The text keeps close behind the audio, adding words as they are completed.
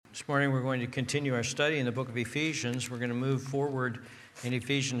This morning we're going to continue our study in the book of Ephesians. We're going to move forward in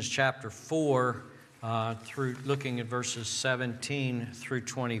Ephesians chapter 4 through looking at verses 17 through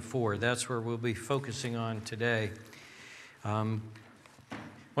 24. That's where we'll be focusing on today. One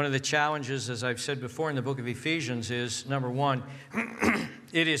of the challenges, as I've said before in the book of Ephesians, is, number one,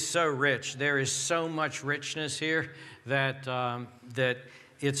 it is so rich. There is so much richness here that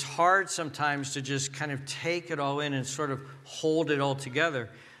it's hard sometimes to just kind of take it all in and sort of hold it all together.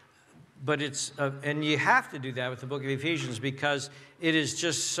 But and you have to do that with the book of Ephesians because it is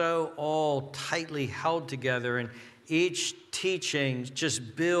just so all tightly held together, and each teaching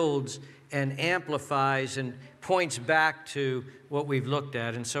just builds and amplifies and points back to what we've looked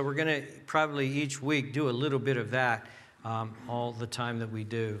at. And so we're going to probably each week do a little bit of that all the time that we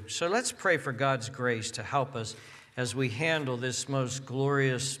do. So let's pray for God's grace to help us as we handle this most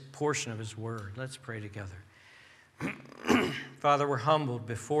glorious portion of His Word. Let's pray together. Father, we're humbled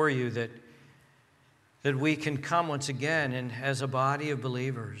before you that we can come once again and as a body of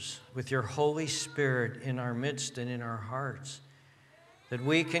believers with your Holy Spirit in our midst and in our hearts, that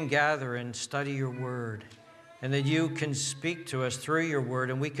we can gather and study your word, and that you can speak to us through your word,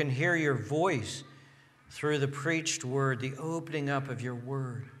 and we can hear your voice through the preached word, the opening up of your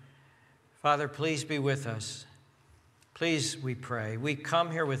word. Father, please be with us. Please, we pray. We come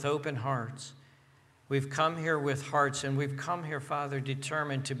here with open hearts. We've come here with hearts, and we've come here, Father,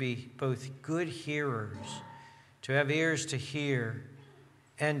 determined to be both good hearers, to have ears to hear,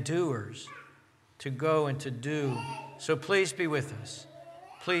 and doers, to go and to do. So please be with us.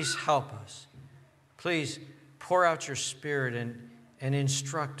 Please help us. Please pour out your Spirit and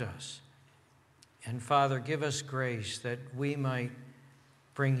instruct us. And Father, give us grace that we might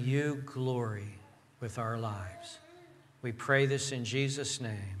bring you glory with our lives. We pray this in Jesus'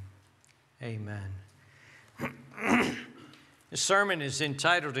 name. Amen. The sermon is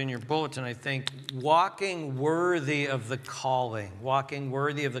entitled in your bulletin, I think, Walking Worthy of the Calling. Walking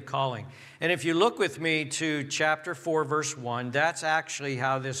Worthy of the Calling. And if you look with me to chapter 4, verse 1, that's actually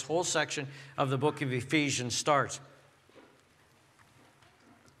how this whole section of the book of Ephesians starts.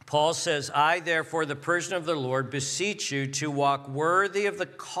 Paul says, I, therefore, the prisoner of the Lord, beseech you to walk worthy of the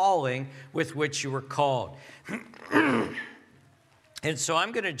calling with which you were called. And so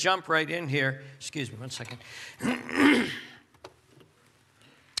I'm going to jump right in here. Excuse me one second.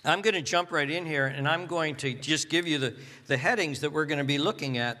 I'm going to jump right in here, and I'm going to just give you the headings that we're going to be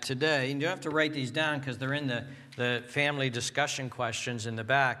looking at today. And you don't have to write these down because they're in the family discussion questions in the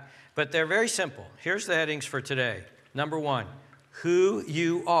back. But they're very simple. Here's the headings for today. Number 1, who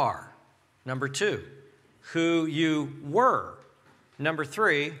you are. Number 2, who you were. Number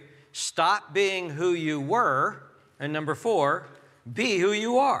 3, stop being who you were. And number 4, be who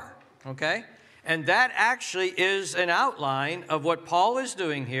you are, okay? And that actually is an outline of what Paul is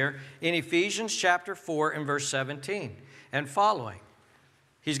doing here in Ephesians chapter 4 and verse 17 and following.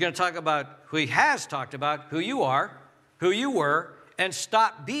 He's going to talk about who he has talked about, who you are, who you were, and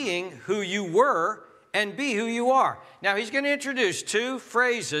stop being who you were and be who you are. Now, he's going to introduce 2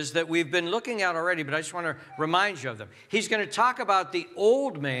 phrases that we've been looking at already, but I just want to remind you of them. He's going to talk about the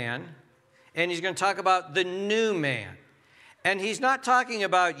old man, and he's going to talk about the new man. And he's not talking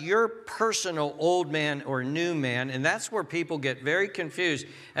about your personal old man or new man, and that's where people get very confused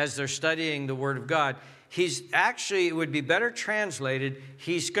as they're studying the Word of God. He's actually, it would be better translated,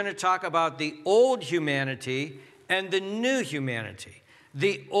 he's going to talk about the old humanity and the new humanity.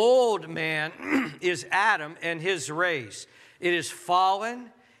 The old man is Adam and his race. It is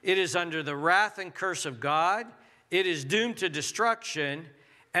fallen. It is under the wrath and curse of God. It is doomed to destruction,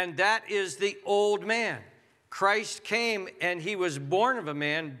 and that is the old man. Christ came and he was born of a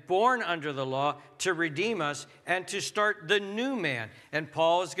man, born under the law, to redeem us and to start the new man. And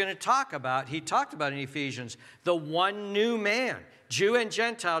Paul is going to talk about, he talked about in Ephesians, the one new man, Jew and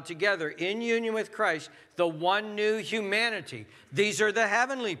Gentile together in union with Christ, the one new humanity. These are the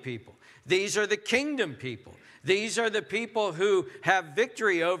heavenly people. These are the kingdom people. These are the people who have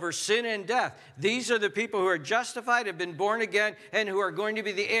victory over sin and death. These are the people who are justified, have been born again, and who are going to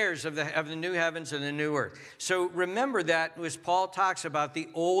be the heirs of the new heavens and the new earth. So remember that as Paul talks about the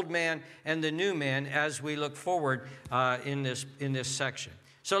old man and the new man as we look forward in this section.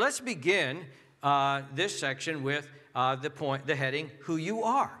 So let's begin this section with the heading, who you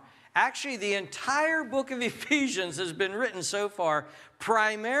are. Actually, the entire book of Ephesians has been written so far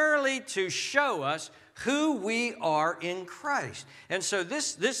primarily to show us who we are in Christ. And so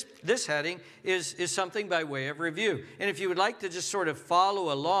this heading is something by way of review. And if you would like to just sort of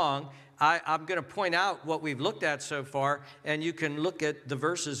follow along, I'm going to point out what we've looked at so far, and you can look at the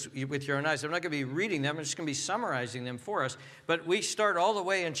verses with your own eyes. I'm not going to be reading them. I'm just going to be summarizing them for us. But we start all the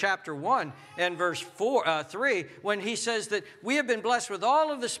way in chapter 1 and verse 3, when he says that we have been blessed with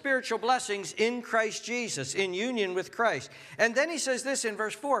all of the spiritual blessings in Christ Jesus, in union with Christ. And then he says this in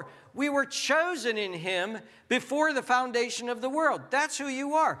verse 4, we were chosen in him before the foundation of the world. That's who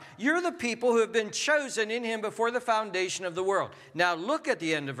you are. You're the people who have been chosen in him before the foundation of the world. Now look at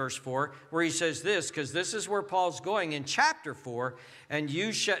the end of verse 4 where he says this, because this is where Paul's going in chapter 4, and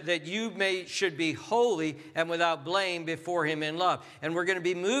that you should be holy and without blame before him in love. And we're going to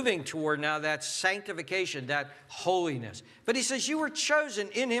be moving toward now that sanctification, that holiness. But he says you were chosen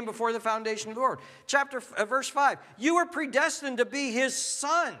in him before the foundation of the world. Verse 5, you were predestined to be his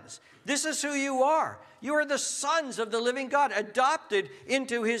sons. This is who you are. You are the sons of the living God, adopted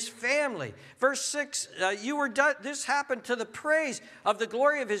into his family. Verse 6, this happened to the praise of the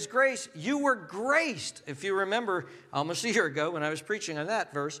glory of his grace. You were graced. If you remember almost a year ago when I was preaching on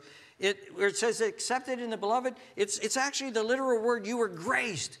that verse, where it says accepted in the beloved, it's actually the literal word, you were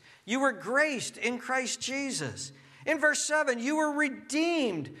graced. You were graced in Christ Jesus. In verse 7, you were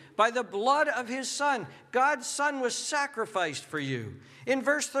redeemed by the blood of his Son. God's Son was sacrificed for you. In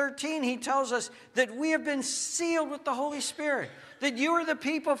verse 13, he tells us that we have been sealed with the Holy Spirit, that you are the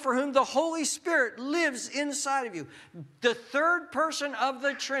people for whom the Holy Spirit lives inside of you. The third person of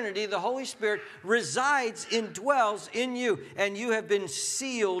the Trinity, the Holy Spirit, resides and dwells in you, and you have been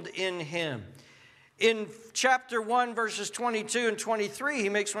sealed in him. In chapter 1, verses 22 and 23, he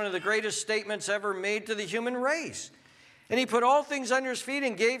makes one of the greatest statements ever made to the human race. And he put all things under his feet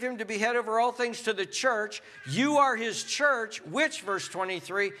and gave him to be head over all things to the church. You are his church, which, verse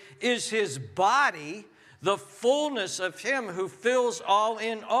 23, is his body, the fullness of him who fills all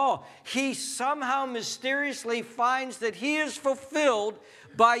in all. He somehow mysteriously finds that he is fulfilled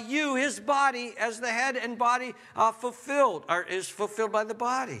by you, his body, as the head and body is fulfilled by the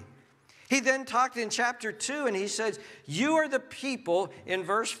body. He then talked in chapter 2, and he says, you are the people, in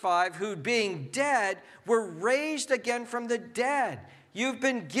verse 5, who being dead were raised again from the dead. You've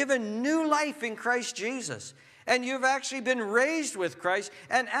been given new life in Christ Jesus. And you've actually been raised with Christ.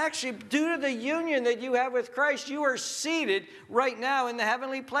 And actually, due to the union that you have with Christ, you are seated right now in the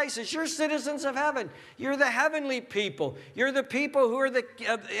heavenly places. You're citizens of heaven. You're the heavenly people. You're the people who are the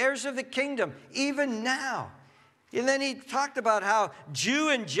heirs of the kingdom, even now. And then he talked about how Jew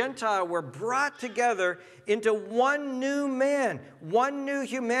and Gentile were brought together into one new man, one new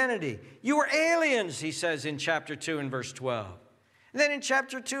humanity. You were aliens, he says in chapter 2 and verse 12. And then in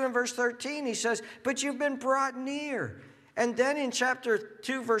chapter 2 and verse 13, he says, but you've been brought near. And then in chapter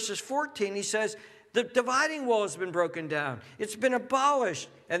 2, verses 14, he says, the dividing wall has been broken down. It's been abolished.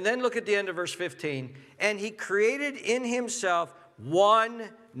 And then look at the end of verse 15. And he created in himself one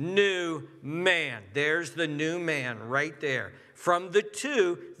new man. There's the new man right there. From the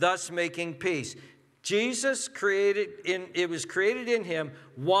two, thus making peace. Jesus it was created in him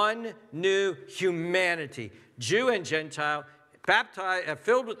one new humanity. Jew and Gentile, baptized,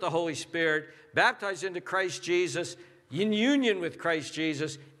 filled with the Holy Spirit, baptized into Christ Jesus, in union with Christ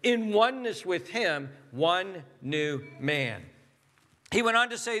Jesus, in oneness with him, one new man. He went on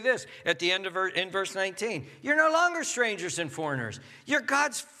to say this at the end of in verse 19. You're no longer strangers and foreigners. You're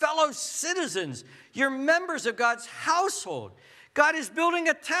God's fellow citizens. You're members of God's household. God is building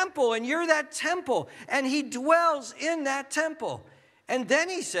a temple, and you're that temple, and he dwells in that temple. And then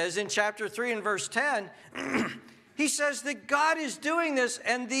he says in chapter 3 and verse 10, he says that God is doing this,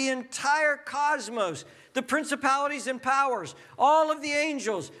 and the entire cosmos, the principalities and powers, all of the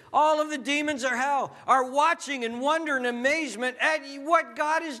angels, all of the demons of hell are watching in wonder and amazement at what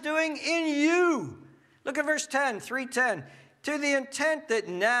God is doing in you. Look at verse 10, 3:10. To the intent that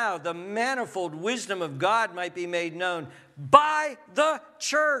now the manifold wisdom of God might be made known by the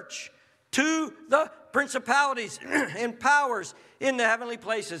church to the principalities and powers in the heavenly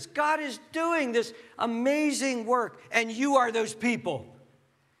places. God is doing this amazing work, and you are those people.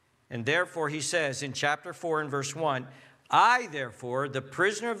 And therefore, he says in chapter 4 and verse 1, I, therefore, the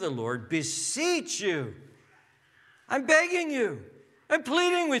prisoner of the Lord, beseech you. I'm begging you. I'm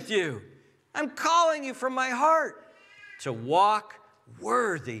pleading with you. I'm calling you from my heart to walk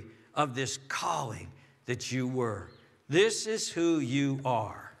worthy of this calling that you were. This is who you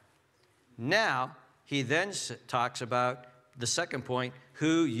are. Now, he then talks about the second point,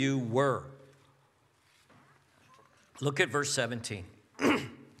 who you were. Look at verse 17.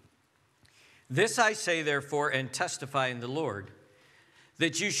 This I say, therefore, and testify in the Lord,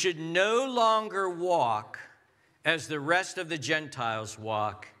 that you should no longer walk as the rest of the Gentiles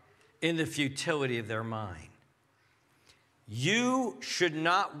walk in the futility of their mind. you should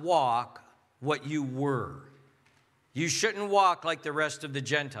not walk what you were. You shouldn't walk like the rest of the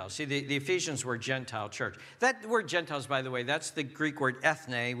Gentiles. See, the Ephesians were a Gentile church. That word Gentiles, by the way, that's the Greek word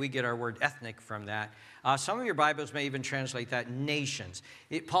ethne. We get our word ethnic from that. Some of your Bibles may even translate that nations.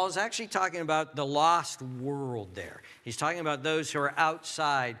 Paul is actually talking about the lost world there. He's talking about those who are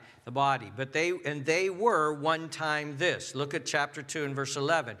outside the body. But they were one time this. Look at chapter 2 and verse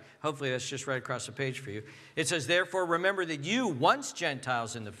 11. Hopefully that's just right across the page for you. It says, therefore remember that you, once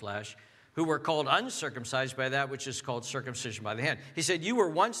Gentiles in the flesh, who were called uncircumcised by that which is called circumcision by the hand. He said, you were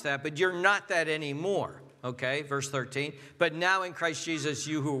once that, but you're not that anymore. Okay, verse 13. But now in Christ Jesus,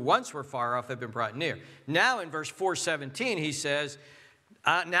 you who once were far off have been brought near. Now in verse 4:17, he says,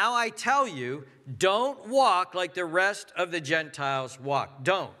 now I tell you, don't walk like the rest of the Gentiles walk.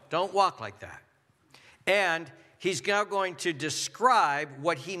 Don't walk like that. And he's now going to describe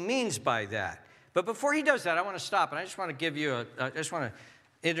what he means by that. But before he does that, I want to stop, and I just want to give you I just want to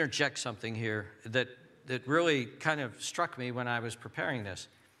interject something here that really kind of struck me when I was preparing this.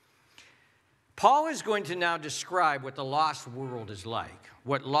 Paul is going to now describe what the lost world is like,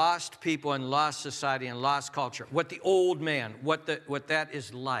 what lost people and lost society and lost culture, what the old man, what that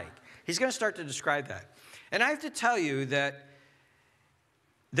is like. He's going to start to describe that. And I have to tell you that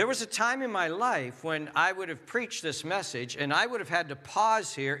there was a time in my life when I would have preached this message and I would have had to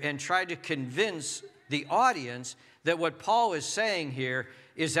pause here and try to convince the audience that what Paul is saying here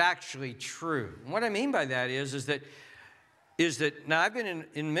is actually true. And what I mean by that is that now I've been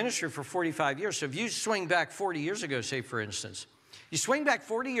in ministry for 45 years, so if you swing back 40 years ago, say for instance, you swing back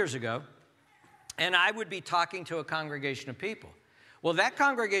 40 years ago, and I would be talking to a congregation of people. Well, that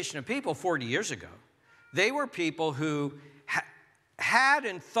congregation of people 40 years ago, they were people who had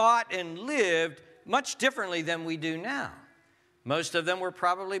and thought and lived much differently than we do now. Most of them were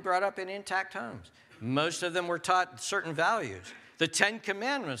probably brought up in intact homes. Most of them were taught certain values. The Ten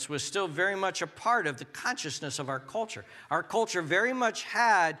Commandments was still very much a part of the consciousness of our culture. Our culture very much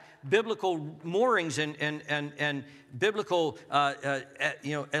had biblical moorings and biblical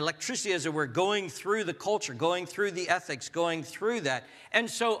electricity, as it were, going through the culture, going through the ethics, going through that. And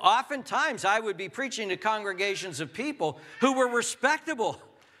so oftentimes I would be preaching to congregations of people who were respectable,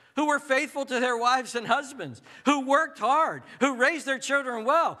 who were faithful to their wives and husbands, who worked hard, who raised their children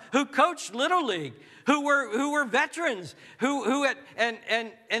well, who coached Little League, who were veterans, and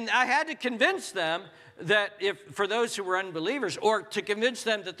I had to convince them that for those who were unbelievers, or to convince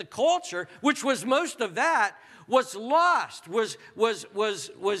them that the culture, which was most of that, was lost, was an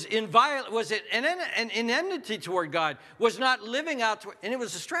enmity toward God, was not living out, and it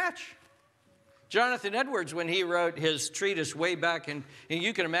was a stretch. Jonathan Edwards, when he wrote his treatise way back, and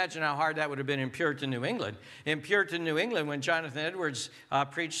you can imagine how hard that would have been in Puritan New England. In Puritan New England, when Jonathan Edwards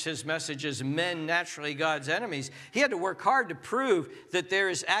preached his messages, men naturally God's enemies, he had to work hard to prove that there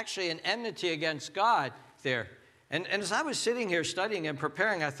is actually an enmity against God there. And as I was sitting here studying and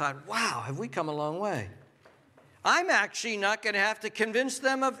preparing, I thought, wow, have we come a long way? I'm actually not going to have to convince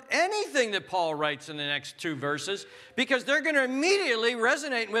them of anything that Paul writes in the next 2 verses, because they're going to immediately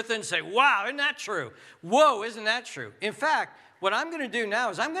resonate with it and say, wow, isn't that true? Whoa, isn't that true? In fact, what I'm going to do now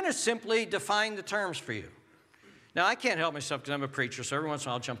is I'm going to simply define the terms for you. Now, I can't help myself because I'm a preacher, so every once in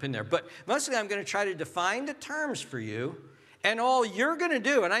a while I'll jump in there. But mostly I'm going to try to define the terms for you, and all you're going to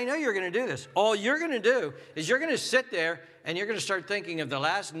do, and I know you're going to do this, all you're going to do is you're going to sit there and you're going to start thinking of the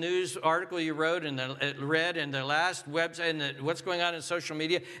last news article you wrote and read, and the last website, and what's going on in social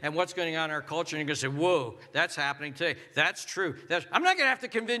media, and what's going on in our culture. And you're going to say, whoa, that's happening today. That's true. I'm not going to have to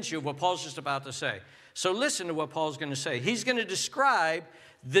convince you of what Paul's just about to say. So listen to what Paul's going to say. He's going to describe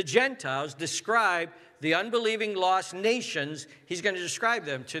the Gentiles, describe the unbelieving lost nations. He's going to describe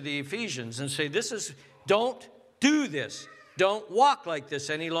them to the Ephesians and say, don't do this. Don't walk like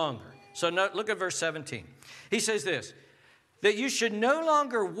this any longer. So look at verse 17. He says this, that you should no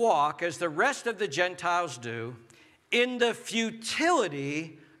longer walk as the rest of the Gentiles do in the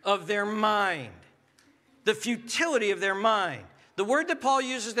futility of their mind. The futility of their mind. The word that Paul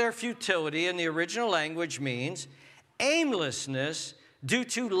uses there, futility, in the original language means aimlessness due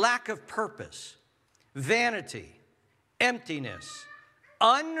to lack of purpose, vanity, emptiness,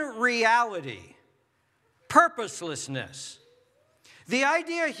 unreality, purposelessness. The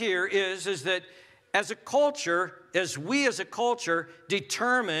idea here is that as a culture, as a culture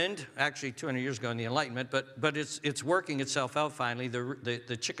determined, actually 200 years ago in the Enlightenment, but it's working itself out finally,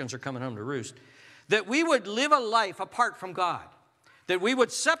 the chickens are coming home to roost, that we would live a life apart from God, that we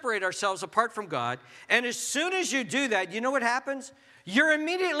would separate ourselves apart from God, and as soon as you do that, you know what happens? You're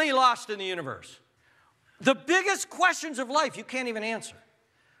immediately lost in the universe. The biggest questions of life you can't even answer.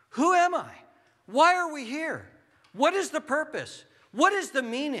 Who am I? Why are we here? What is the purpose? What is the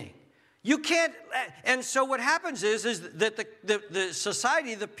meaning? You can't, and so what happens is that the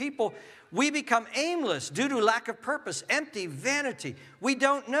society, the people, we become aimless due to lack of purpose, empty, vanity. We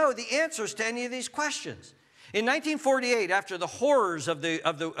don't know the answers to any of these questions. In 1948, after the horrors of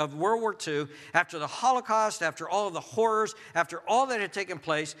World War II, after the Holocaust, after all of the horrors, after all that had taken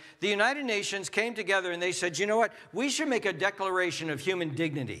place, the United Nations came together and they said, you know what? We should make a declaration of human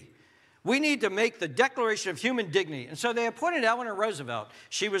dignity. We need to make the Declaration of Human Dignity. And so they appointed Eleanor Roosevelt.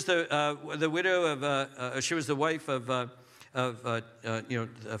 She was the widow of, she was the wife of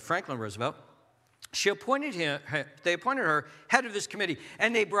Franklin Roosevelt. They appointed her head of this committee,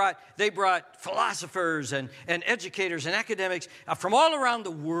 and they brought philosophers and educators and academics from all around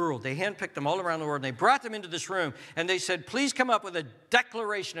the world. They handpicked them all around the world, and they brought them into this room, and they said, please come up with a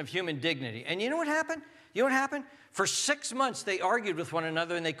Declaration of Human Dignity. And you know what happened? You know what happened? For 6 months, they argued with one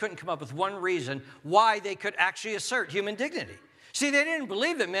another, and they couldn't come up with one reason why they could actually assert human dignity. See, they didn't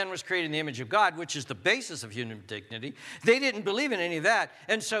believe that man was created in the image of God, which is the basis of human dignity. They didn't believe in any of that.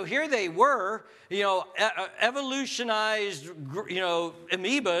 And so here they were, evolutionized,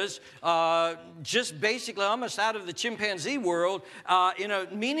 amoebas, just basically almost out of the chimpanzee world, in a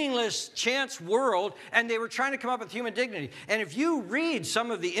meaningless chance world, and they were trying to come up with human dignity. And if you read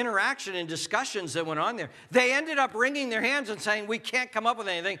some of the interaction and discussions that went on there, they ended up wringing their hands and saying, we can't come up with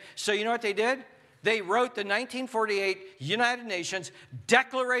anything. So you know what they did? They wrote the 1948 United Nations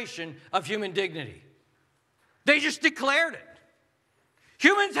Declaration of Human Dignity. They just declared it.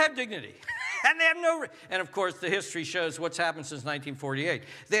 Humans have dignity. And they have and of course, the history shows what's happened since 1948.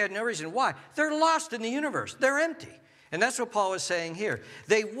 They had no reason. Why? They're lost in the universe. They're empty. And that's what Paul is saying here.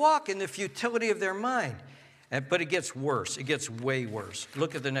 They walk in the futility of their mind. But it gets worse. It gets way worse.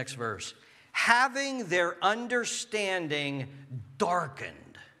 Look at the next verse. Having their understanding darkened.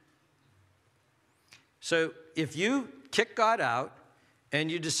 So if you kick God out and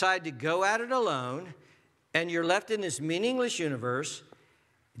you decide to go at it alone and you're left in this meaningless universe,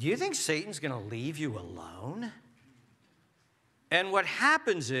 do you think Satan's going to leave you alone? And what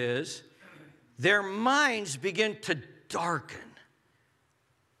happens is their minds begin to darken.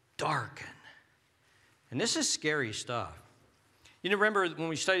 Darken. And this is scary stuff. You know, remember when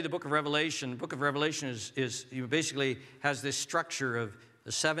we studied the book of Revelation is basically has this structure of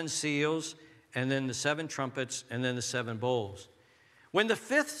the 7 seals, and then the 7 trumpets, and then the 7 bowls. When the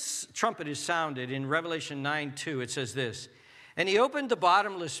 5th trumpet is sounded in Revelation 9:2, it says this, and he opened the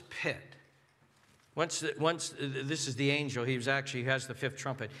bottomless pit. This is the angel, he has the 5th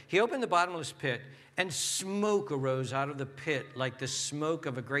trumpet. He opened the bottomless pit, and smoke arose out of the pit like the smoke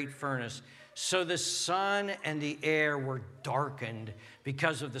of a great furnace. So the sun and the air were darkened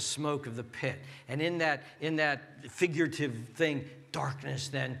because of the smoke of the pit. And in that figurative thing, darkness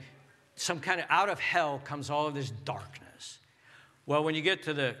then, some kind of out of hell comes all of this darkness. Well, when you get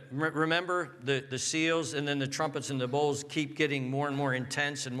to remember the seals and then the trumpets and the bowls keep getting more and more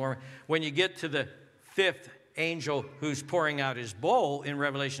intense and more. When you get to the 5th angel who's pouring out his bowl in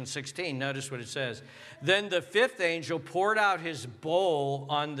Revelation 16, notice what it says. Then the 5th angel poured out his bowl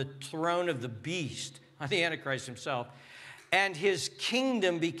on the throne of the beast, on the Antichrist himself, and his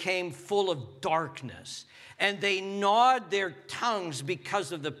kingdom became full of darkness. And they gnawed their tongues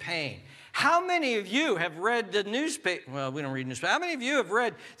because of the pain. How many of you have read the newspaper? Well, we don't read newspaper. How many of you have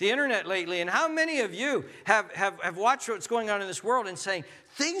read the internet lately? And how many of you have watched what's going on in this world and saying,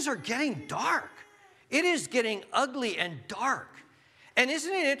 things are getting dark. It is getting ugly and dark. And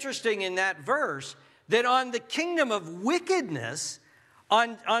isn't it interesting in that verse that on the kingdom of wickedness,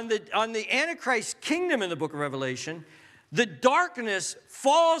 on the Antichrist kingdom in the book of Revelation, the darkness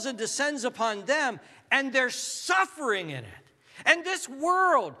falls and descends upon them, and they're suffering in it. And this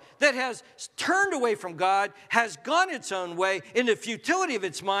world that has turned away from God, has gone its own way, in the futility of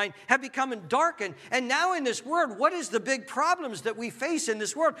its mind, have become darkened. And now in this world, what is the big problems that we face in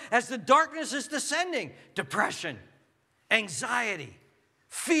this world as the darkness is descending? Depression, anxiety,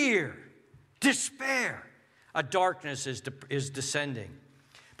 fear, despair. A darkness is descending.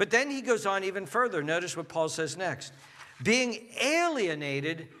 But then he goes on even further. Notice what Paul says next. Being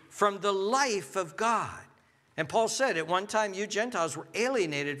alienated from the life of God. And Paul said, at one time you Gentiles were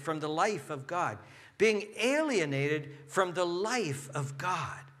alienated from the life of God. Being alienated from the life of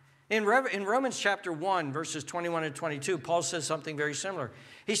God. In Romans chapter 1, verses 21 and 22, Paul says something very similar.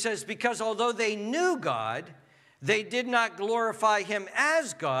 He says, because although they knew God, they did not glorify him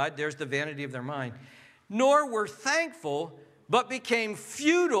as God. There's the vanity of their mind. Nor were thankful, but became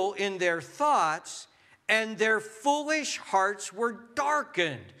futile in their thoughts, and their foolish hearts were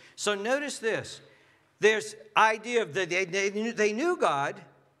darkened. So notice this. There's idea of that they knew God,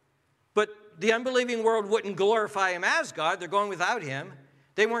 but the unbelieving world wouldn't glorify him as God. They're going without him.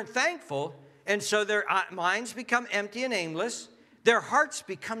 They weren't thankful. And so their minds become empty and aimless. Their hearts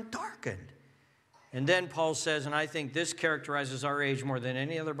become darkened. And then Paul says, and I think this characterizes our age more than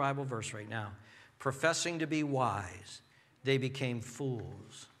any other Bible verse right now, professing to be wise, they became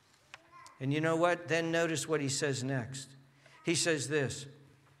fools. And you know what? Then notice what he says next. He says this,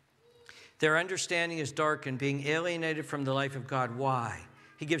 their understanding is darkened, being alienated from the life of God. Why?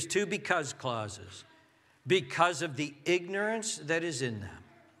 He gives two because clauses. Because of the ignorance that is in them,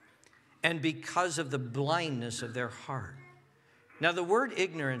 and because of the blindness of their heart. Now, the word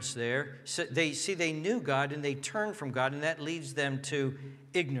ignorance there, they knew God and they turned from God, and that leads them to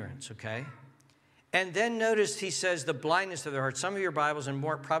ignorance, okay? And then notice he says the blindness of their heart. Some of your Bibles, and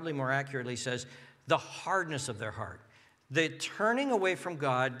probably more accurately, says the hardness of their heart. The turning away from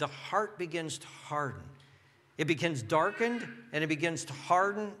God, the heart begins to harden. It begins darkened, and it begins to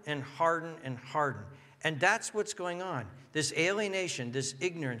harden and harden and harden. And that's what's going on. This alienation, this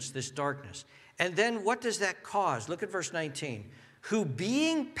ignorance, this darkness. And then what does that cause? Look at verse 19. Who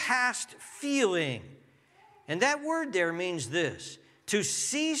being past feeling, and that word there means this, to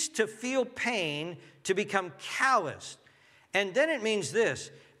cease to feel pain, to become calloused. And then it means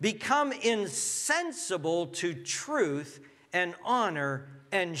this, become insensible to truth and honor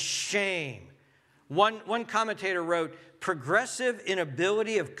and shame. One commentator wrote, progressive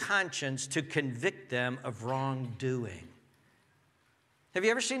inability of conscience to convict them of wrongdoing. Have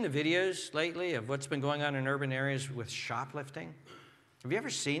you ever seen the videos lately of what's been going on in urban areas with shoplifting? Have you ever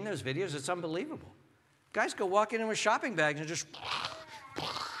seen those videos? It's unbelievable. Guys go walking in with shopping bags and just,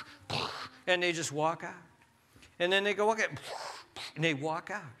 and they just walk out. And then they go walk out, and they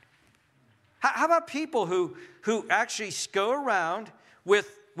walk out. How about people who actually go around with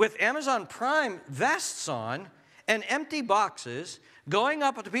Amazon Prime vests on and empty boxes, going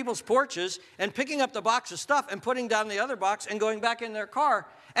up to people's porches and picking up the box of stuff and putting down the other box and going back in their car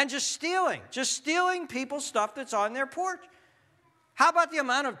and just stealing people's stuff that's on their porch? How about the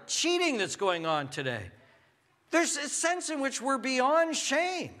amount of cheating that's going on today? There's a sense in which we're beyond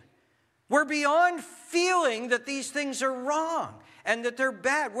shame. We're beyond feeling that these things are wrong and that they're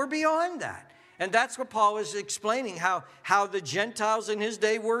bad. We're beyond that. And that's what Paul is explaining, how the Gentiles in his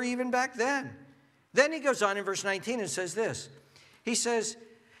day were even back then. Then he goes on in verse 19 and says this. He says,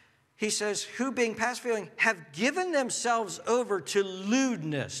 who being past feeling have given themselves over to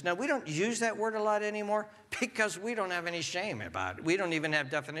lewdness. Now, we don't use that word a lot anymore because we don't have any shame about it. We don't even have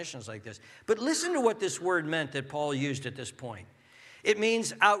definitions like this. But listen to what this word meant that Paul used at this point. It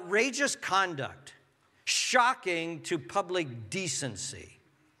means outrageous conduct, shocking to public decency,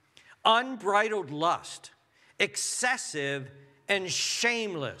 unbridled lust, excessive and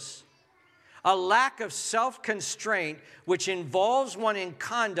shameless. A lack of self-constraint which involves one in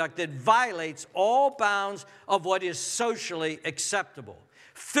conduct that violates all bounds of what is socially acceptable.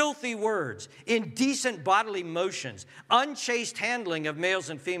 Filthy words, indecent bodily motions, unchaste handling of males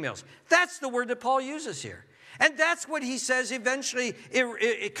and females. That's the word that Paul uses here. And that's what he says eventually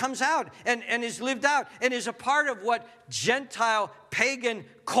it comes out and is lived out and is a part of what Gentile pagan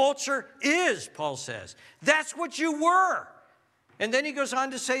culture is, Paul says. That's what you were. And then he goes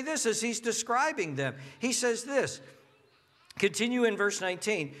on to say this as he's describing them. He says this, continue in verse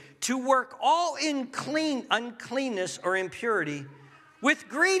 19, to work all uncleanness or impurity with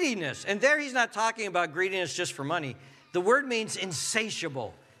greediness. And there he's not talking about greediness just for money. The word means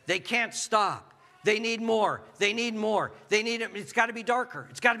insatiable. They can't stop. They need more. They need more. It's got to be darker.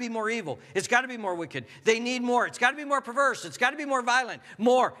 It's got to be more evil. It's got to be more wicked. They need more. It's got to be more perverse. It's got to be more violent.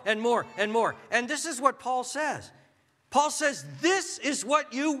 More and more and more. And this is what Paul says. Paul says, this is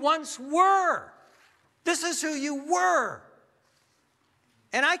what you once were. This is who you were.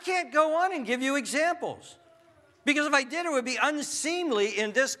 And I can't go on and give you examples. Because if I did, it would be unseemly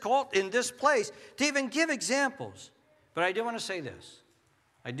in this cult, in this place, to even give examples. But I do want to say this.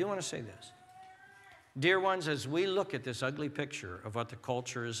 Dear ones, as we look at this ugly picture of what the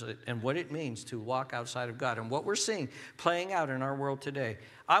culture is and what it means to walk outside of God and what we're seeing playing out in our world today,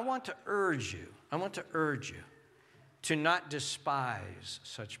 I want to urge you to not despise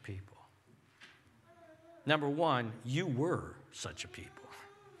such people. Number one, you were such a people.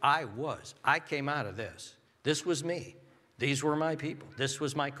 I was. I came out of this. This was me. These were my people. This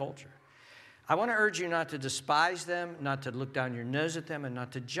was my culture. I want to urge you not to despise them, not to look down your nose at them, and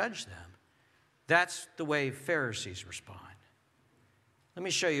not to judge them. That's the way Pharisees respond. Let me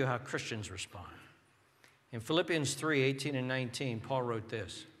show you how Christians respond. In Philippians 3:18 and 19, Paul wrote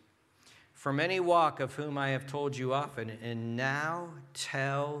this. For many walk, of whom I have told you often, and now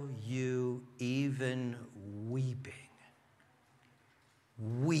tell you even weeping,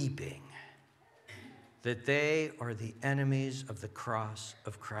 that they are the enemies of the cross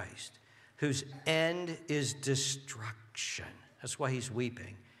of Christ, whose end is destruction. That's why he's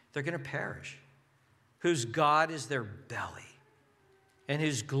weeping. They're going to perish. Whose God is their belly, and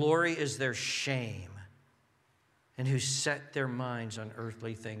whose glory is their shame, and who set their minds on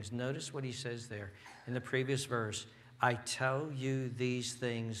earthly things. Notice what he says there in the previous verse. I tell you these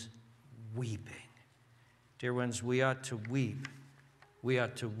things weeping. Dear ones, we ought to weep. We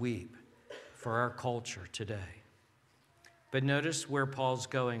ought to weep for our culture today. But notice where Paul's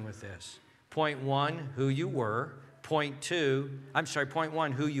going with this. Point one, who you were. Point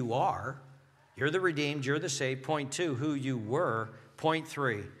one, who you are. You're the redeemed, you're the saved. Point two, who you were. Point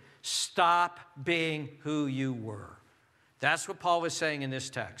three, stop being who you were. That's what Paul was saying in this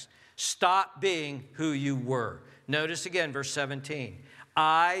text. Stop being who you were. Notice again, verse 17.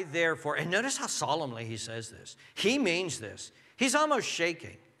 I therefore, and notice how solemnly he says this. He means this. He's almost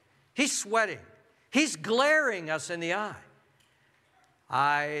shaking. He's sweating. He's glaring us in the eye.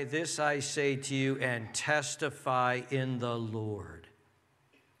 This I say to you and testify in the Lord,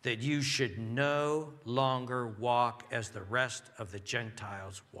 that you should no longer walk as the rest of the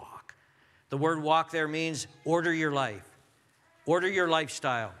Gentiles walk. The word walk there means order your life. Order your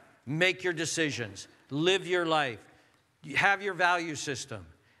lifestyle. Make your decisions. Live your life. Have your value system.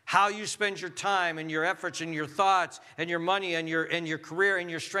 How you spend your time and your efforts and your thoughts and your money and your career and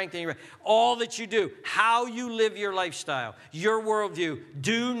your strength and all that you do. How you live your lifestyle, your worldview.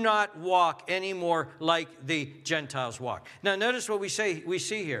 Do not walk anymore like the Gentiles walk. Now notice what we see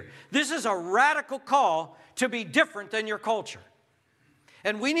here. This is a radical call to be different than your culture.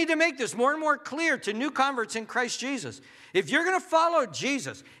 And we need to make this more and more clear to new converts in Christ Jesus. If you're going to follow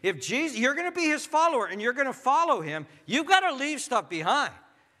Jesus, you're going to be his follower and you're going to follow him, you've got to leave stuff behind.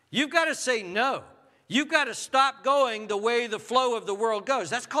 You've got to say no. You've got to stop going the way the flow of the world goes.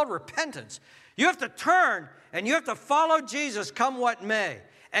 That's called repentance. You have to turn and you have to follow Jesus come what may.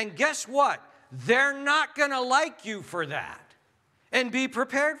 And guess what? They're not going to like you for that. And be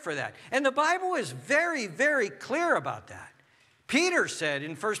prepared for that. And the Bible is very, very clear about that. Peter said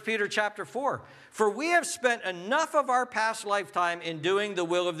in 1 Peter chapter 4, for we have spent enough of our past lifetime in doing the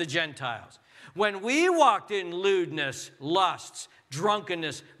will of the Gentiles. When we walked in lewdness, lusts,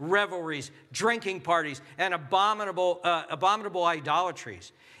 drunkenness, revelries, drinking parties, and abominable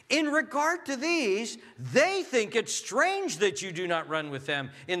idolatries. In regard to these, they think it strange that you do not run with them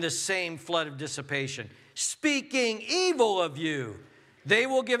in the same flood of dissipation, speaking evil of you. They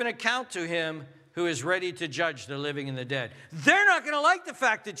will give an account to him who is ready to judge the living and the dead. They're not going to like the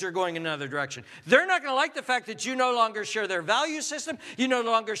fact that you're going in another direction. They're not going to like the fact that you no longer share their value system. You no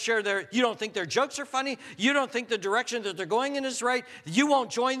longer you don't think their jokes are funny. You don't think the direction that they're going in is right. You won't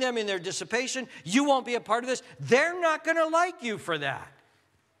join them in their dissipation. You won't be a part of this. They're not going to like you for that.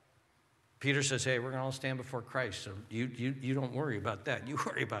 Peter says, hey, we're going to all stand before Christ, so you don't worry about that. You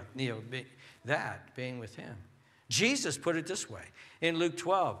worry about being with him. Jesus put it this way in Luke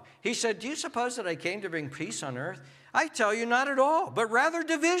 12. He said, do you suppose that I came to bring peace on earth? I tell you, not at all, but rather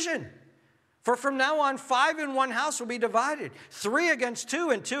division. For from now on, 5 in one house will be divided, 3 against 2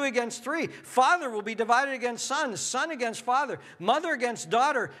 and 2 against 3. Father will be divided against son, son against father, mother against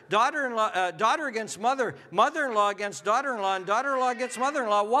daughter, daughter against mother, mother-in-law against daughter-in-law, and daughter-in-law against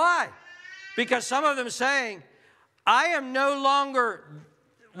mother-in-law. Why? Because some of them saying, I am no longer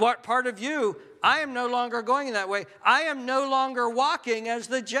what part of you, I am no longer going in that way. I am no longer walking as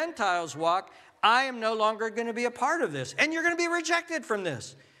the Gentiles walk. I am no longer going to be a part of this. And you're going to be rejected from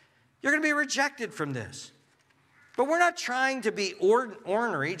this. You're going to be rejected from this. But we're not trying to be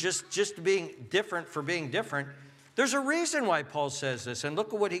ornery, just being different for being different. There's a reason why Paul says this. And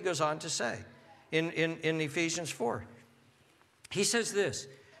look at what he goes on to say in Ephesians 4. He says this,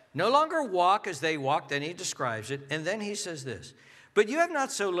 no longer walk as they walk, then he describes it. And then he says this, but you have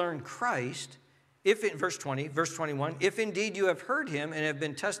not so learned Christ, if in verse 21, if indeed you have heard him and have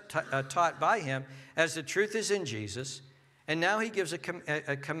been taught by him, as the truth is in Jesus. And now he gives a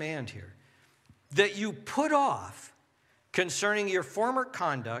command here, that you put off concerning your former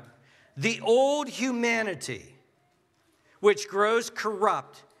conduct the old humanity, which grows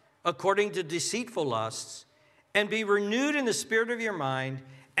corrupt according to deceitful lusts, and be renewed in the spirit of your mind,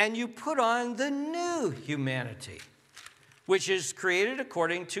 and you put on the new humanity, which is created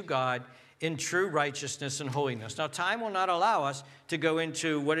according to God in true righteousness and holiness. Now, time will not allow us to go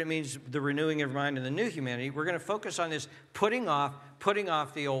into what it means, the renewing of mind and the new humanity. We're going to focus on this putting off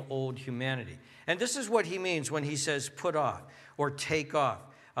the old humanity. And this is what he means when he says put off or take off.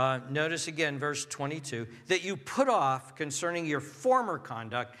 Notice again, verse 22, that you put off concerning your former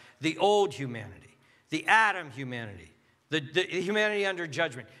conduct the old humanity, the Adam humanity, the humanity under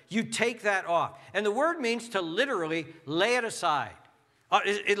judgment. You take that off. And the word means to literally lay it aside.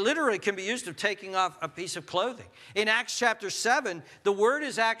 It literally can be used of taking off a piece of clothing. In Acts chapter 7, the word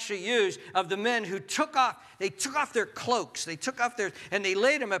is actually used of the men who took off their cloaks, and they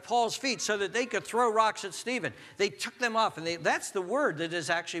laid them at Paul's feet so that they could throw rocks at Stephen. They took them off, and that's the word that is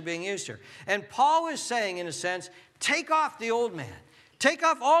actually being used here. And Paul is saying, in a sense, take off the old man. Take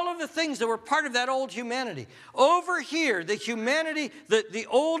off all of the things that were part of that old humanity. Over here, the humanity, the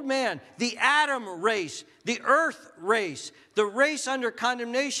old man, the Adam race, the earth race, the race under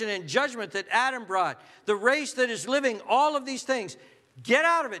condemnation and judgment that Adam brought, the race that is living all of these things. Get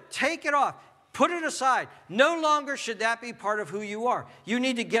out of it. Take it off. Put it aside. No longer should that be part of who you are. You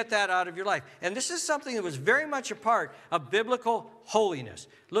need to get that out of your life. And this is something that was very much a part of biblical holiness.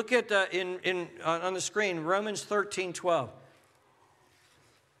 Look at on the screen, Romans 13:12.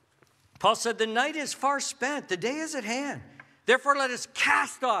 Paul said, the night is far spent, the day is at hand. Therefore, let us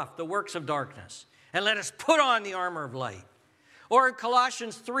cast off the works of darkness, and let us put on the armor of light. Or in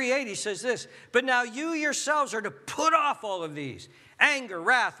Colossians 3:8, he says this, but now you yourselves are to put off all of these: anger,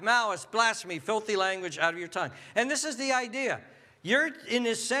 wrath, malice, blasphemy, filthy language out of your tongue. And this is the idea. In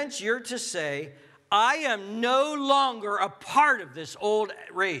a sense, you're to say, I am no longer a part of this old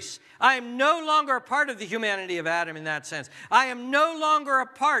race. I am no longer a part of the humanity of Adam in that sense. I am no longer a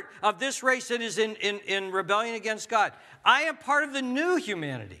part of this race that is in rebellion against God. I am part of the new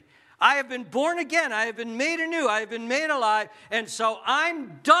humanity. I have been born again. I have been made anew. I have been made alive. And so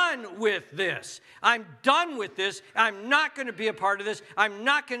I'm done with this. I'm done with this. I'm not going to be a part of this. I'm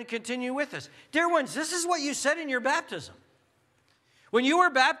not going to continue with this. Dear ones, this is what you said in your baptism. When you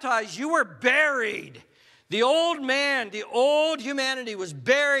were baptized, you were buried. The old man, the old humanity was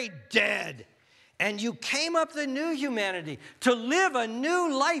buried dead. And you came up the new humanity to live a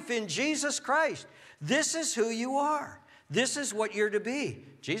new life in Jesus Christ. This is who you are. This is what you're to be.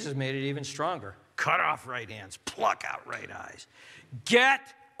 Jesus made it even stronger. Cut off right hands, pluck out right eyes. Get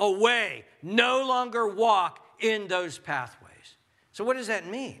away. No longer walk in those pathways. So what does that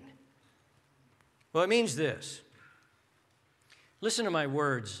mean? Well, it means this. Listen to my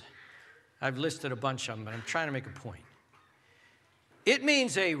words. I've listed a bunch of them, but I'm trying to make a point. It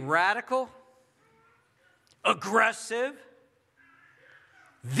means a radical, aggressive,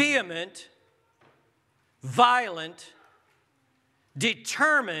 vehement, violent,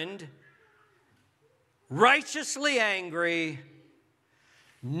 determined, righteously angry,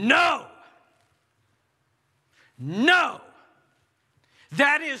 no,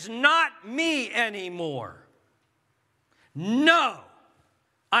 that is not me anymore. No,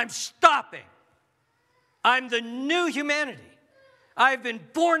 I'm stopping. I'm the new humanity. I've been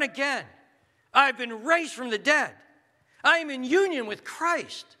born again. I've been raised from the dead. I am in union with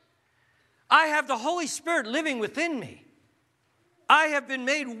Christ. I have the Holy Spirit living within me. I have been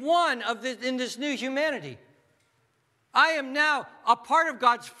made one in this new humanity. I am now a part of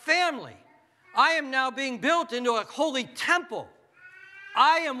God's family. I am now being built into a holy temple.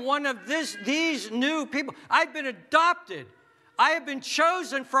 I am one of these new people. I've been adopted. I have been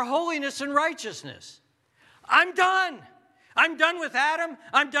chosen for holiness and righteousness. I'm done. I'm done with Adam.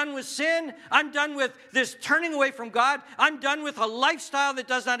 I'm done with sin. I'm done with this turning away from God. I'm done with a lifestyle that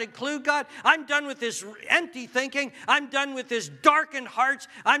does not include God. I'm done with this empty thinking. I'm done with this darkened hearts.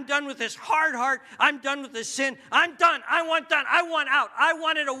 I'm done with this hard heart. I'm done with this sin. I'm done. I want done. I want out. I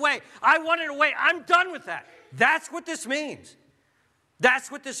want it away. I want it away. I'm done with that. That's what this means.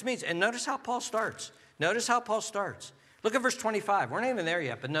 That's what this means. And notice how Paul starts. Notice how Paul starts. Look at verse 25. We're not even there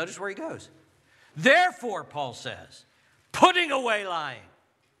yet, but notice where he goes. Therefore, Paul says, putting away lying.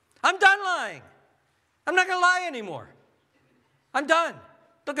 I'm done lying. I'm not going to lie anymore. I'm done.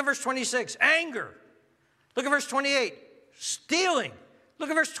 Look at verse 26. Anger. Look at verse 28. Stealing.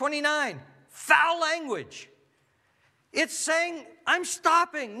 Look at verse 29. Foul language. It's saying, I'm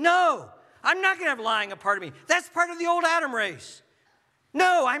stopping. No, I'm not going to have lying a part of me. That's part of the old Adam race.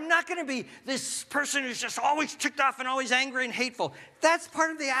 No, I'm not going to be this person who's just always ticked off and always angry and hateful. That's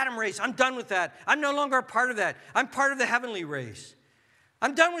part of the Adam race. I'm done with that. I'm no longer a part of that. I'm part of the heavenly race.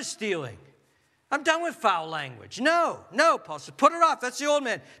 I'm done with stealing. I'm done with foul language. No, Paul says, put it off. That's the old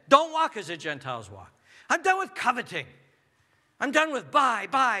man. Don't walk as the Gentiles walk. I'm done with coveting. I'm done with buy,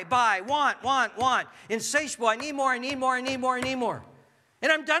 want. Insatiable, I need more.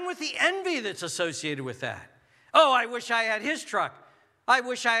 And I'm done with the envy that's associated with that. Oh, I wish I had his truck. I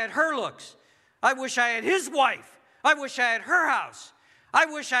wish I had her looks. I wish I had his wife. I wish I had her house. I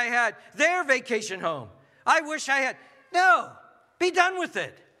wish I had their vacation home. I wish I had... No, be done with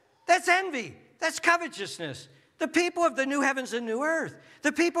it. That's envy. That's covetousness. The people of the new heavens and new earth.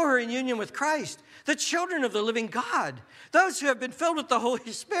 The people who are in union with Christ. The children of the living God. Those who have been filled with the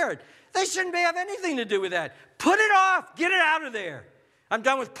Holy Spirit. They shouldn't have anything to do with that. Put it off. Get it out of there. I'm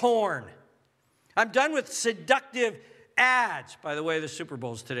done with porn. I'm done with seductive ads. By the way, the Super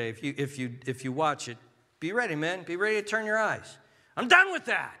Bowl's today. If you watch it, be ready, man. Be ready to turn your eyes. I'm done with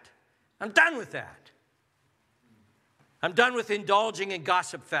that. I'm done with that. I'm done with indulging in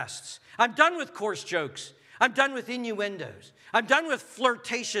gossip fests. I'm done with coarse jokes. I'm done with innuendos. I'm done with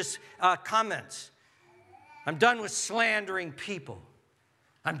flirtatious comments. I'm done with slandering people.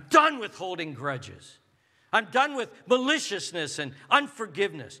 I'm done with holding grudges. I'm done with maliciousness and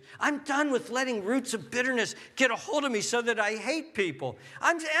unforgiveness. I'm done with letting roots of bitterness get a hold of me so that I hate people.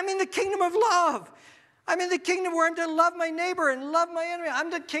 I'm in the kingdom of love. I'm in the kingdom where I'm to love my neighbor and love my enemy. I'm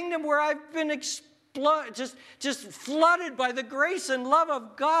the kingdom where I've been just flooded by the grace and love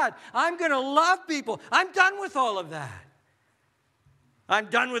of God. I'm going to love people. I'm done with all of that. I'm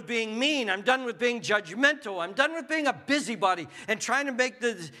done with being mean. I'm done with being judgmental. I'm done with being a busybody and trying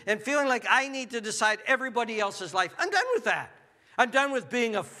to and feeling like I need to decide everybody else's life. I'm done with that. I'm done with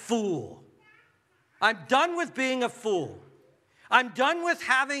being a fool. I'm done with being a fool. I'm done with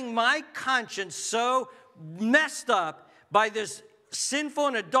having my conscience so messed up by this sinful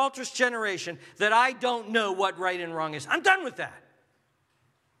and adulterous generation that I don't know what right and wrong is. I'm done with that.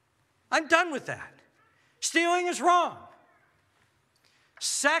 I'm done with that. Stealing is wrong.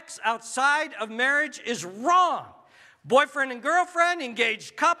 Sex outside of marriage is wrong. Boyfriend and girlfriend,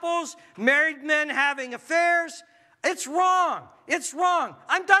 engaged couples, married men having affairs, it's wrong. It's wrong.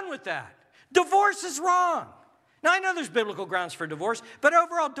 I'm done with that. Divorce is wrong. Now, I know there's biblical grounds for divorce, but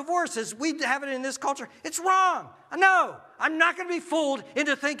overall, divorce, as we have it in this culture, it's wrong. No, I'm not going to be fooled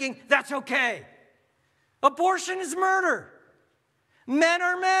into thinking that's okay. Abortion is murder. Men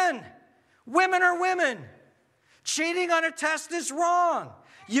are men. Women are women. Cheating on a test is wrong.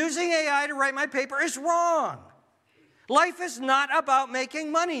 Using AI to write my paper is wrong. Life is not about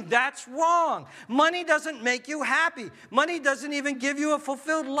making money. That's wrong. Money doesn't make you happy. Money doesn't even give you a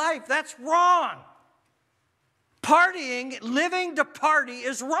fulfilled life. That's wrong. Partying, living to party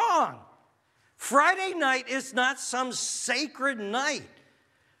is wrong. Friday night is not some sacred night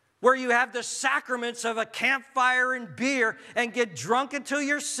where you have the sacraments of a campfire and beer and get drunk until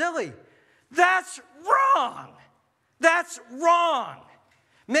you're silly. That's wrong. That's wrong.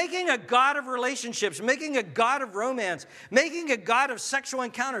 Making a God of relationships, making a God of romance, making a God of sexual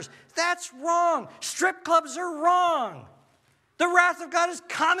encounters, that's wrong. Strip clubs are wrong. The wrath of God is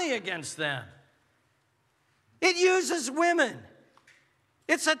coming against them. It uses women.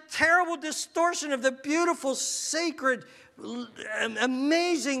 It's a terrible distortion of the beautiful, sacred,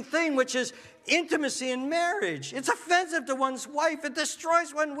 amazing thing, which is intimacy in marriage. It's offensive to one's wife. It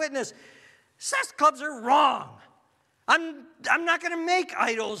destroys one witness. Sex clubs are wrong. I'm not going to make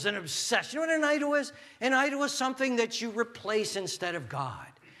idols an obsession. You know what an idol is? An idol is something that you replace instead of God.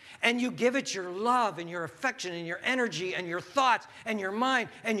 And you give it your love and your affection and your energy and your thoughts and your mind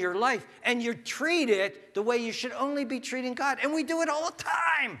and your life. And you treat it the way you should only be treating God. And we do it all the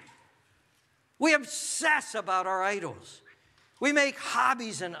time. We obsess about our idols. We make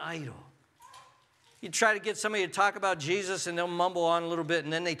hobbies an idol. You try to get somebody to talk about Jesus and they'll mumble on a little bit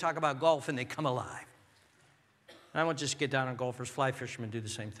and then they talk about golf and they come alive. I won't just get down on golfers. Fly fishermen do the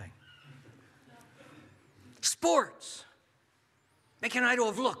same thing. Sports. Make an idol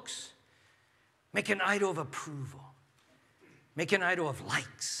of looks. Make an idol of approval. Make an idol of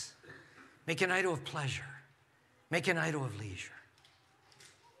likes. Make an idol of pleasure. Make an idol of leisure.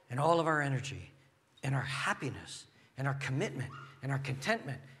 And all of our energy and our happiness and our commitment and our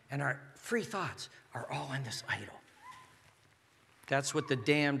contentment and our free thoughts are all in this idol. That's what the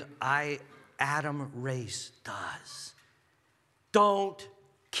damned Adam race does. Don't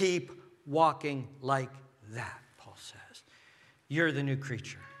keep walking like that, Paul says. You're the new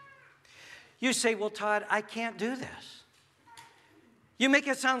creature. You say, well, Todd, I can't do this. You make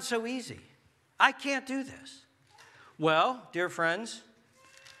it sound so easy. I can't do this. Well, dear friends,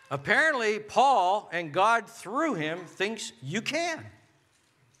 apparently Paul and God through him thinks you can.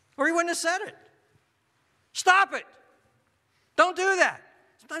 Or he wouldn't have said it. Stop it. Don't do that.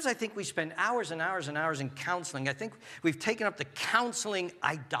 Sometimes I think we spend hours and hours and hours in counseling. I think we've taken up the counseling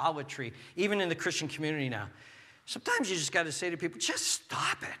idolatry, even in the Christian community now. Sometimes you just got to say to people, just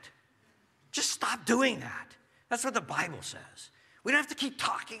stop it. Just stop doing that. That's what the Bible says. We don't have to keep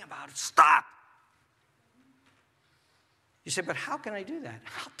talking about it. Stop. You say, but how can I do that?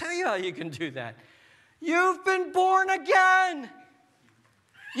 I'll tell you how you can do that. You've been born again.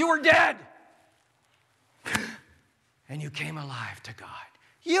 You were dead. And you came alive to God.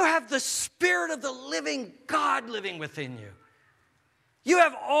 You have the Spirit of the living God living within you. You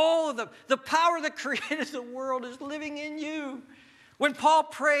have all of the power that created the world is living in you. When Paul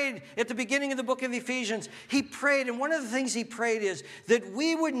prayed at the beginning of the book of Ephesians, he prayed, and one of the things he prayed is that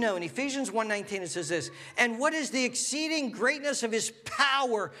we would know, in Ephesians 1:19 it says this, and what is the exceeding greatness of his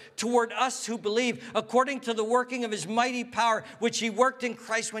power toward us who believe, according to the working of his mighty power, which he worked in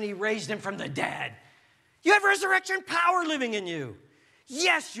Christ when he raised him from the dead. You have resurrection power living in you.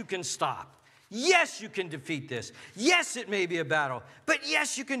 Yes, you can stop. Yes, you can defeat this. Yes, it may be a battle, but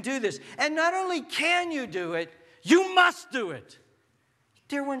yes, you can do this. And not only can you do it, you must do it.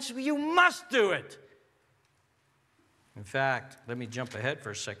 Dear ones, you must do it. In fact, let me jump ahead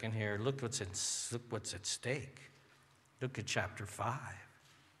for a second here. Look what's at stake. Look at chapter 5.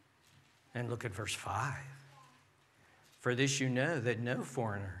 And look at verse 5. For this you know that no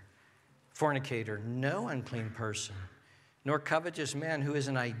foreigner, fornicator, no unclean person, nor covetous man who is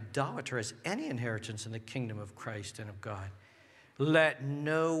an idolater has any inheritance in the kingdom of Christ and of God. Let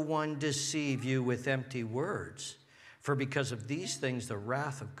no one deceive you with empty words. For because of these things, the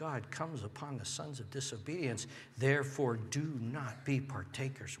wrath of God comes upon the sons of disobedience. Therefore, do not be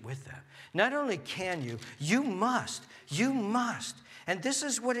partakers with them. Not only can you, you must. You must. And this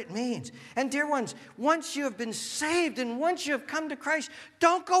is what it means. And dear ones, once you have been saved and once you have come to Christ,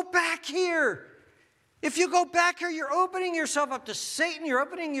 don't go back here. If you go back here, you're opening yourself up to Satan. You're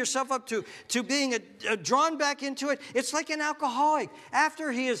opening yourself up to being drawn back into it. It's like an alcoholic.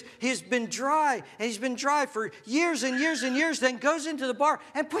 After he's been dry, and he's been dry for years and years and years, then goes into the bar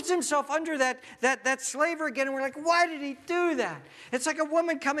and puts himself under that slaver again. And we're like, why did he do that? It's like a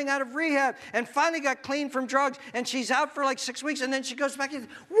woman coming out of rehab and finally got clean from drugs, and she's out for like 6 weeks, and then she goes back in.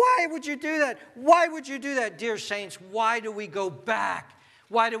 Why would you do that? Why would you do that, dear saints? Why do we go back?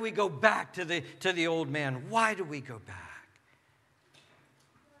 Why do we go back to the old man? Why do we go back?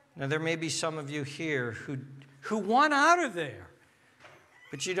 Now, there may be some of you here who want out of there,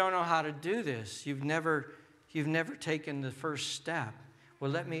 but you don't know how to do this. You've never taken the first step.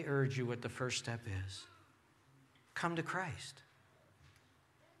 Well, let me urge you what the first step is. Come to Christ.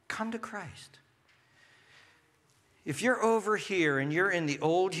 Come to Christ. If you're over here and you're in the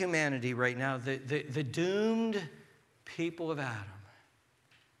old humanity right now, the doomed people of Adam,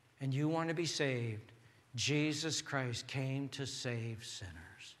 and you want to be saved, Jesus Christ came to save sinners.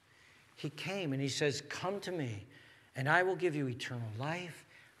 He came and he says, come to me and I will give you eternal life.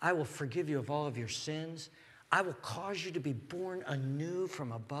 I will forgive you of all of your sins. I will cause you to be born anew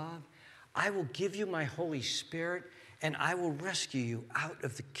from above. I will give you my Holy Spirit and I will rescue you out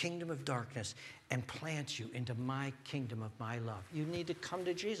of the kingdom of darkness and plant you into my kingdom of my love. You need to come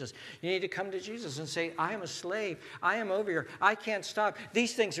to Jesus. You need to come to Jesus and say, I am a slave. I am over here. I can't stop.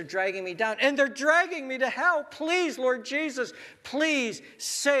 These things are dragging me down, and they're dragging me to hell. Please, Lord Jesus, please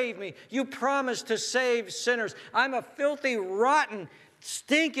save me. You promised to save sinners. I'm a filthy, rotten,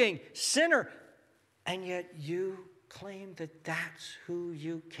 stinking sinner, and yet you claim that that's who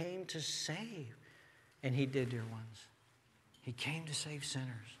you came to save. And he did, dear ones. He came to save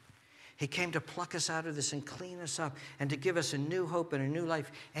sinners. He came to pluck us out of this and clean us up and to give us a new hope and a new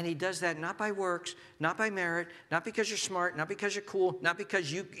life. And he does that not by works, not by merit, not because you're smart, not because you're cool, not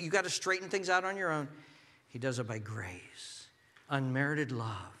because you got to straighten things out on your own. He does it by grace, unmerited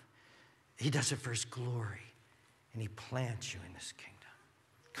love. He does it for his glory. And he plants you in this kingdom.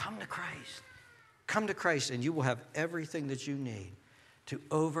 Come to Christ. Come to Christ and you will have everything that you need to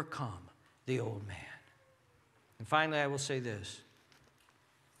overcome the old man. And finally, I will say this.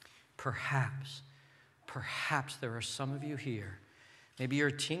 Perhaps there are some of you here. Maybe you're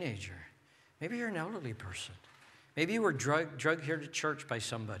a teenager. Maybe you're an elderly person. Maybe you were drugged here to church by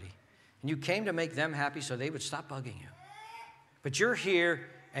somebody. And you came to make them happy so they would stop bugging you. But you're here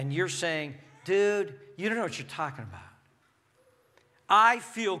and you're saying, dude, you don't know what you're talking about. I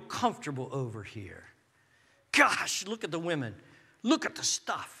feel comfortable over here. Gosh, look at the women. Look at the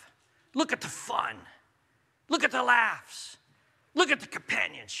stuff. Look at the fun. Look at the laughs. Look at the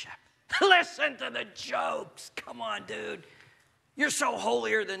companionship. Listen to the jokes. Come on, dude. You're so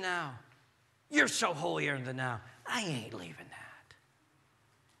holier than thou. You're so holier than thou. I ain't leaving that.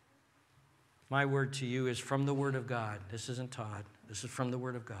 My word to you is from the Word of God. This isn't Todd. This is from the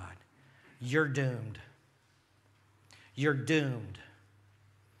Word of God. You're doomed. You're doomed.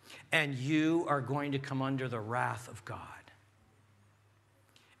 And you are going to come under the wrath of God.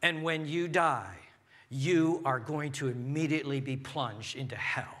 And when you die, you are going to immediately be plunged into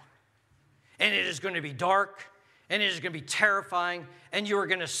hell. And it is going to be dark, and it is going to be terrifying, and you are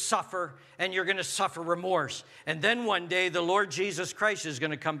going to suffer, and you're going to suffer remorse. And then one day, the Lord Jesus Christ is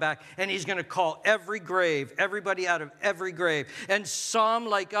going to come back, and he's going to call every grave, everybody out of every grave. And some,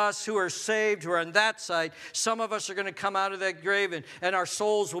 like us who are saved, who are on that side, some of us are going to come out of that grave, and our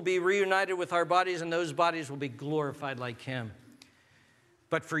souls will be reunited with our bodies, and those bodies will be glorified like him.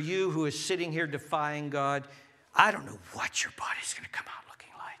 But for you who is sitting here defying God, I don't know what your body's going to come out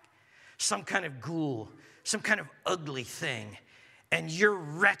looking like. Some kind of ghoul, some kind of ugly thing. And your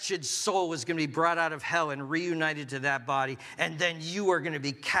wretched soul is going to be brought out of hell and reunited to that body. And then you are going to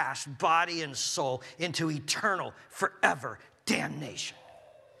be cast, body and soul, into eternal, forever damnation.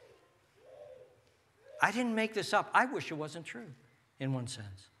 I didn't make this up. I wish it wasn't true, in one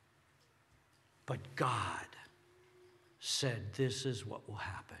sense. But God said, this is what will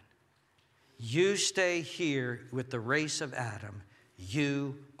happen. You stay here with the race of Adam,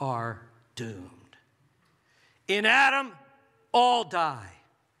 you are doomed. In Adam, all die.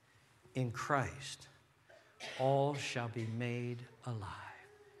 In Christ, all shall be made alive.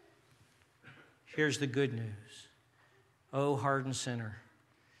 Here's the good news. Oh, hardened sinner.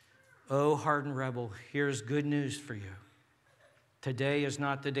 Oh, hardened rebel. Here's good news for you. Today is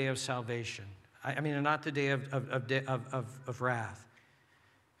not the day of salvation. I mean, not the day of wrath.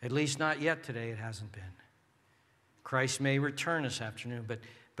 At least not yet today, it hasn't been. Christ may return this afternoon,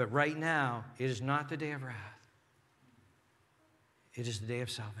 but right now, it is not the day of wrath. It is the day of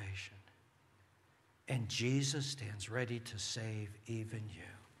salvation. And Jesus stands ready to save even you.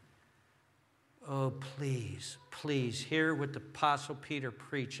 Oh, please, please, hear what the Apostle Peter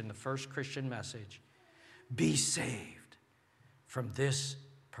preached in the first Christian message. Be saved from this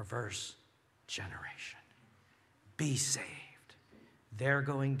perverse generation. Be saved. They're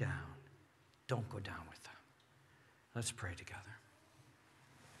going down. Don't go down with them. Let's pray together.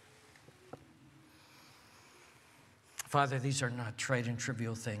 Father, these are not trite and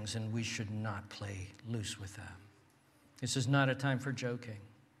trivial things, and we should not play loose with them. This is not a time for joking.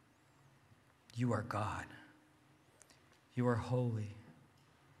 You are God. You are holy.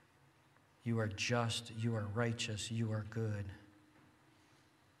 You are just. You are righteous. You are good.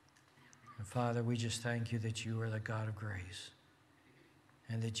 And Father, we just thank you that you are the God of grace,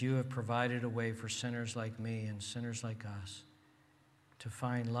 and that you have provided a way for sinners like me and sinners like us to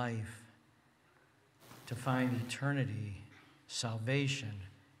find life, to find eternity, salvation,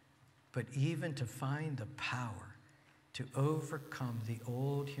 but even to find the power to overcome the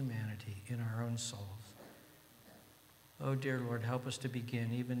old humanity in our own souls. Oh, dear Lord, help us to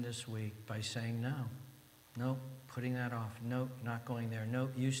begin even this week by saying no. Nope, putting that off. Nope, not going there.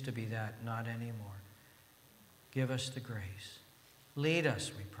 Nope, used to be that, not anymore. Give us the grace. Lead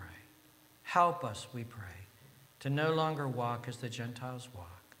us, we pray. Help us, we pray, to no longer walk as the Gentiles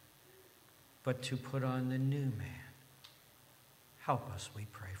walk, but to put on the new man. Help us, we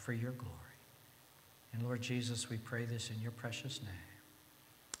pray, for your glory. And Lord Jesus, we pray this in your precious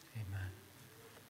name. Amen.